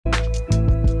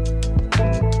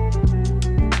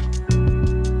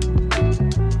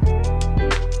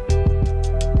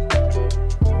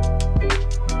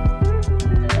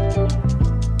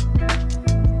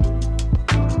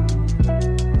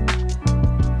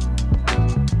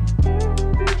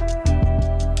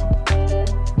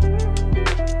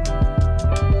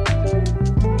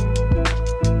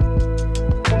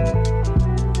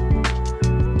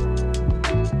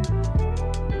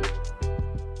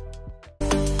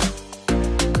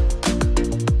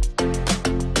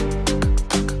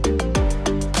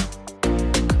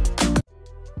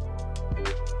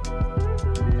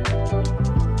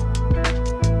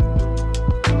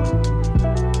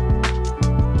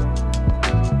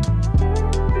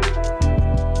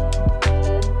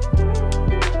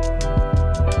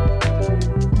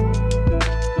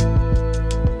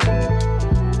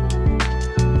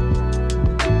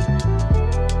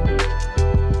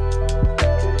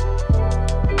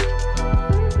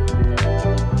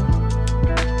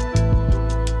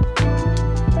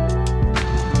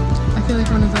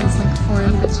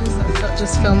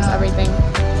just films everything,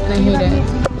 and I hate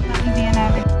it.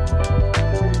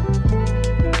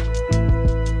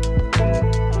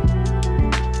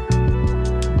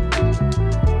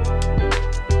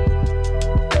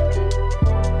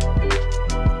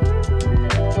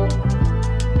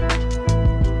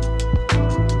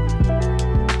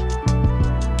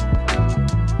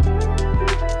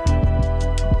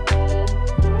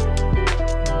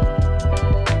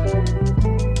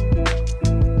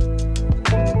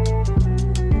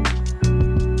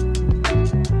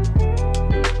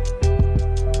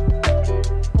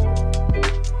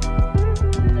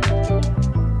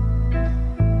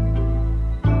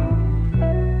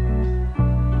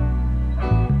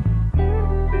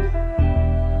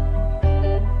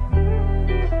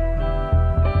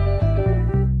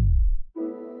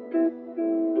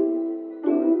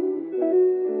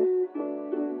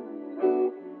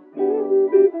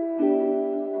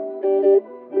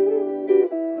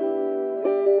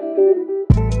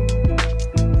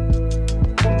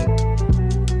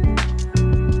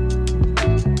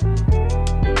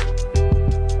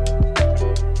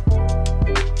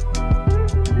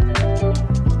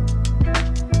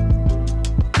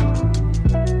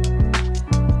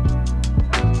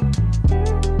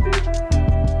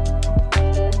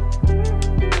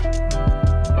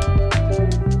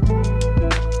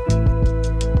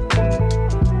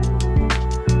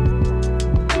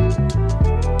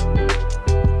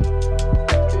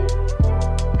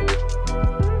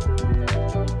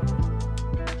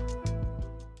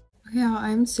 Yeah,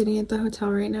 I'm sitting at the hotel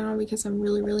right now because I'm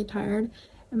really tired,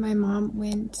 and my mom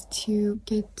went to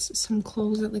get some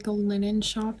clothes at like a linen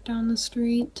shop down the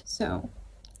street. So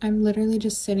I'm literally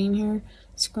just sitting here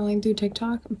scrolling through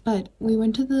TikTok, but we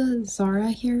went to the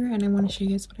Zara here and I want to show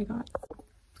you guys what I got.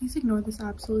 Please ignore this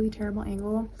absolutely terrible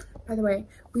angle. By the way,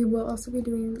 we will also be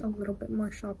doing a little bit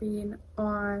more shopping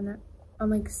on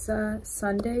like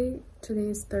Sunday. Today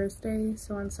is Thursday,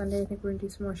 so on Sunday I think we're gonna do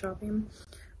some more shopping.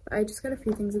 I just got a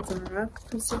few things at Zara.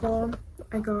 First of all,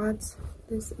 I got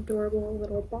this adorable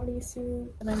little bodysuit,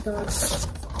 and I got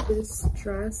this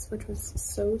dress, which was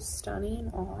so stunning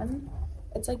on.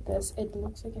 It's like this. It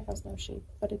looks like it has no shape,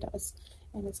 but it does.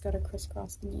 And it's got a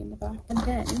crisscross thingy in the back. And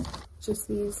then just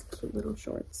these cute little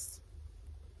shorts.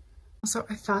 So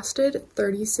I fasted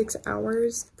 36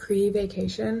 hours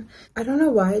pre-vacation. I don't know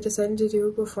why I decided to do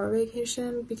it before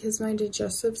vacation, because my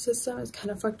digestive system is kind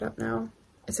of fucked up now.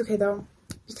 It's okay though,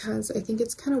 because I think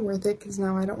it's kind of worth it, because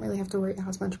now I don't really have to worry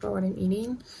as much about what I'm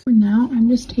eating. For now, I'm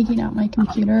just taking out my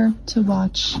computer to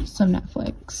watch some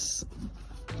Netflix.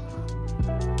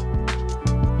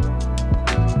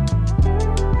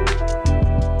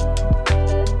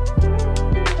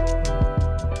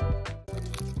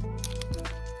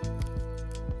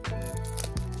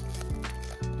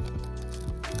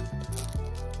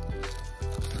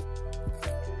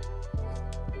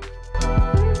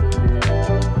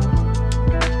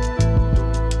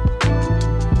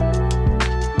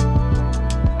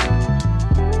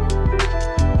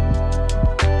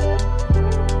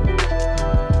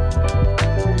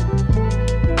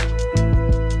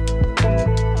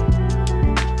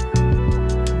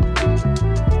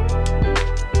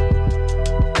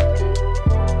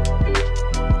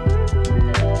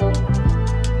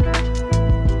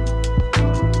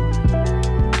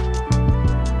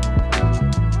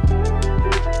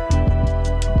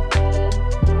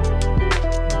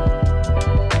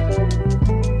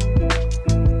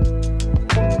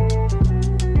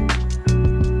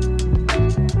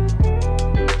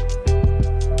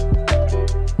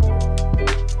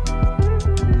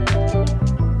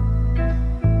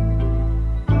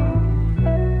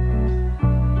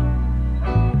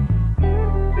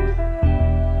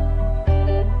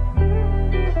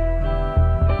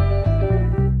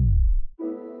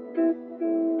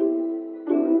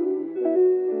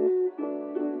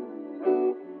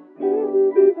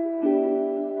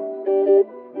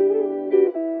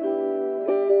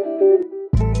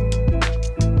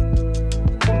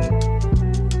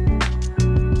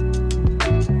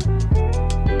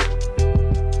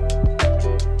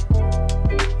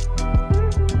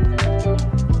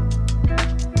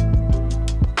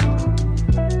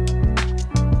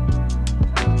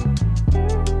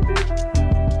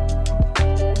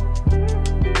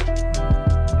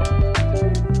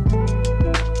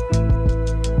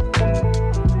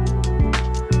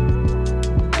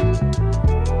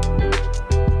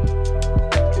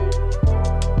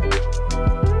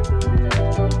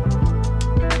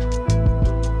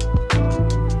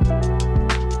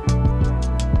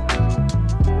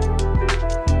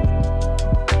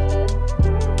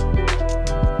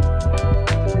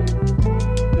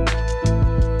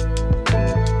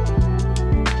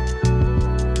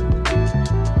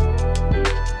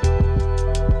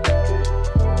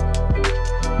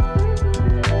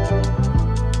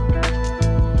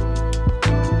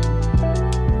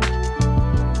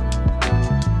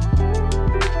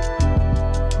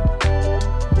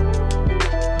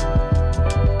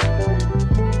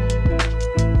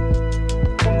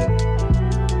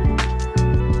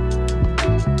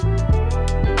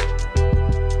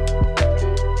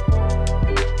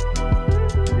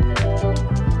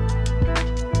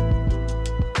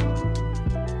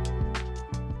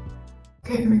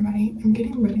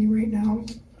 ready right now.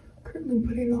 Currently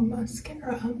putting on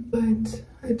mascara, but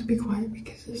I had to be quiet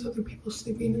because there's other people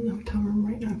sleeping in the hotel room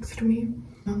right next to me.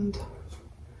 And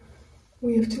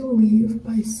we have to leave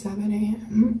by 7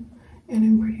 a.m. and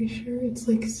I'm pretty sure it's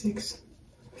like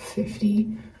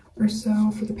 6:50 or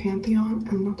so for the Pantheon,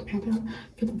 not the Pantheon,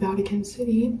 for the Vatican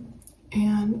City.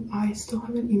 And I still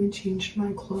haven't even changed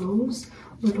my clothes,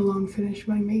 let alone finish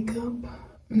my makeup.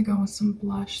 I'm gonna go with some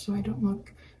blush so I don't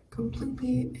look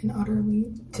completely and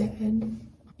utterly dead.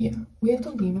 Yeah, we have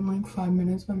to leave in like 5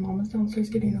 minutes. My mom is downstairs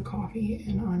getting a coffee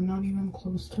and I'm not even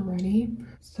close to ready.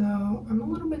 So I'm a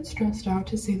little bit stressed out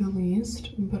to say the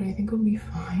least, but I think it'll be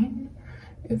fine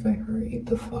if I hurry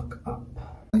the fuck up.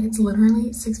 It's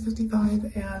literally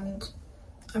 6:55 and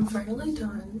I'm finally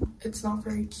done. It's not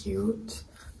very cute.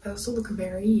 I also look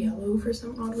very yellow for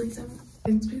some odd reason. I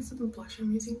think it's because of the blush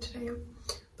I'm using today,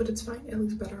 but it's fine. It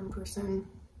looks better in person.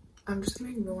 I'm just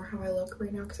gonna ignore how I look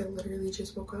right now because I literally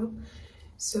just woke up.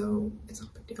 So it's not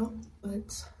a big deal,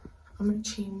 but I'm gonna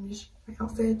change my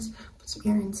outfit, put some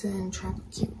earrings in, try to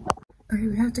look cute. Okay,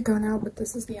 we have to go now, but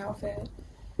this is the outfit.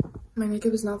 My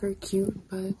makeup is not very cute,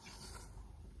 but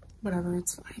whatever,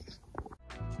 it's fine.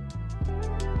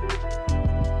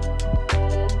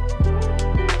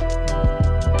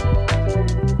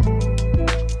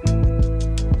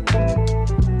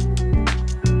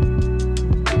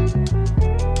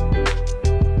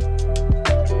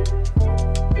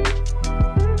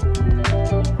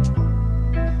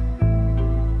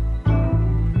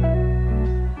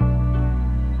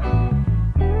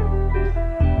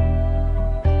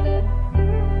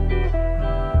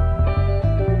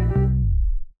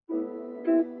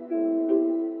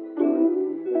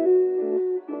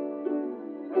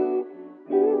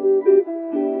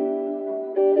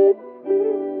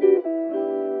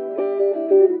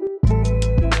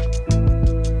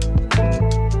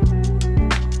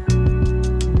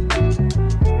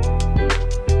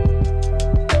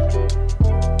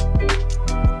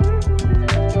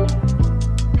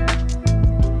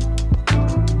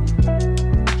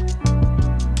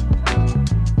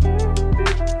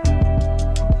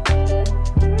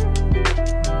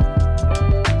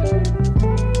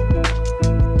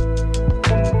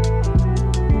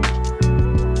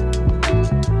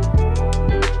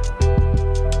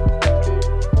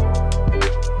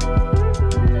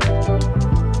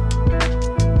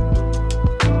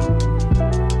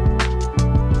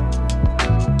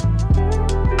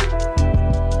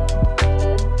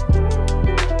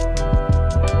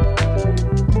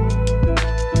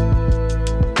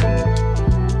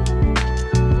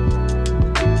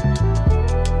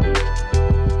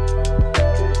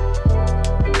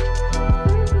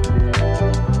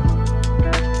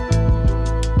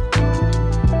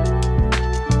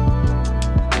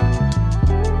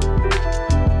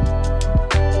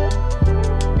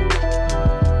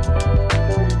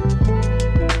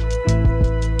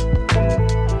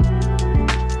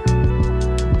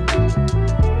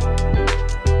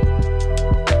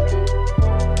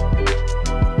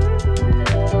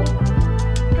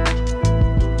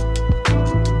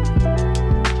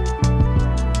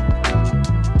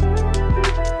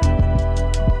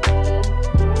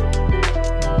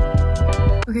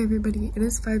 Okay, everybody, it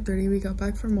is 5:30. We got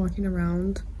back from walking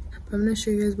around. I'm gonna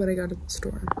show you guys what I got at the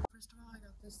store. First of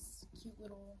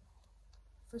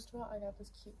all, I got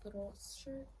this cute little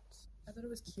shirt. I thought it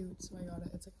was cute, so I got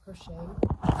it. It's like crochet.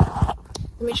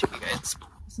 Let me show you guys.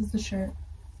 This is the shirt.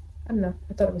 I don't know.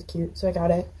 I thought it was cute, so I got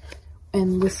it.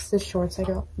 And this is the shorts I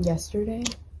got yesterday.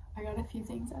 I got a few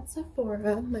things at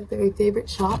Sephora, my very favorite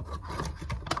shop.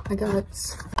 I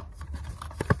got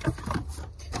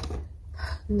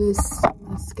this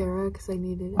mascara because I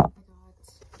needed it. I got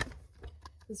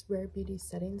this Rare Beauty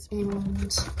setting spray,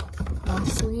 and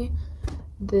lastly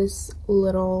this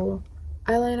little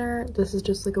eyeliner. This is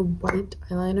just like a white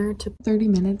eyeliner. To 30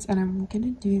 minutes, and I'm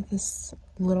gonna do this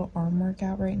little arm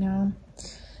workout right now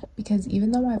because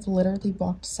even though I've literally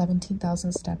walked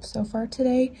 17,000 steps so far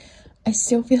today, I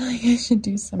still feel like I should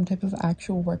do some type of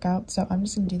actual workout. So I'm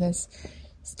just gonna do this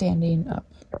standing up.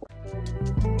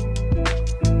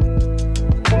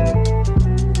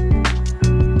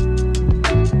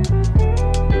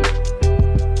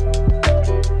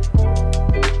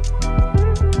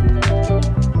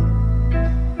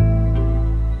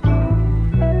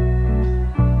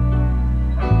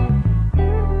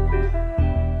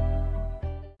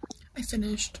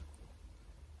 Finished.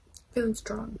 Feeling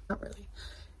strong. Not really.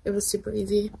 It was super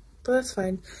easy, but that's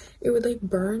fine. It would like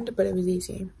burned, but it was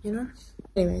easy, you know?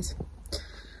 Anyways,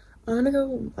 I'm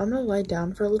gonna lie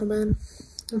down for a little bit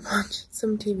and watch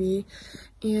some TV,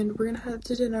 and we're gonna head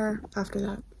to dinner after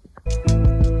that.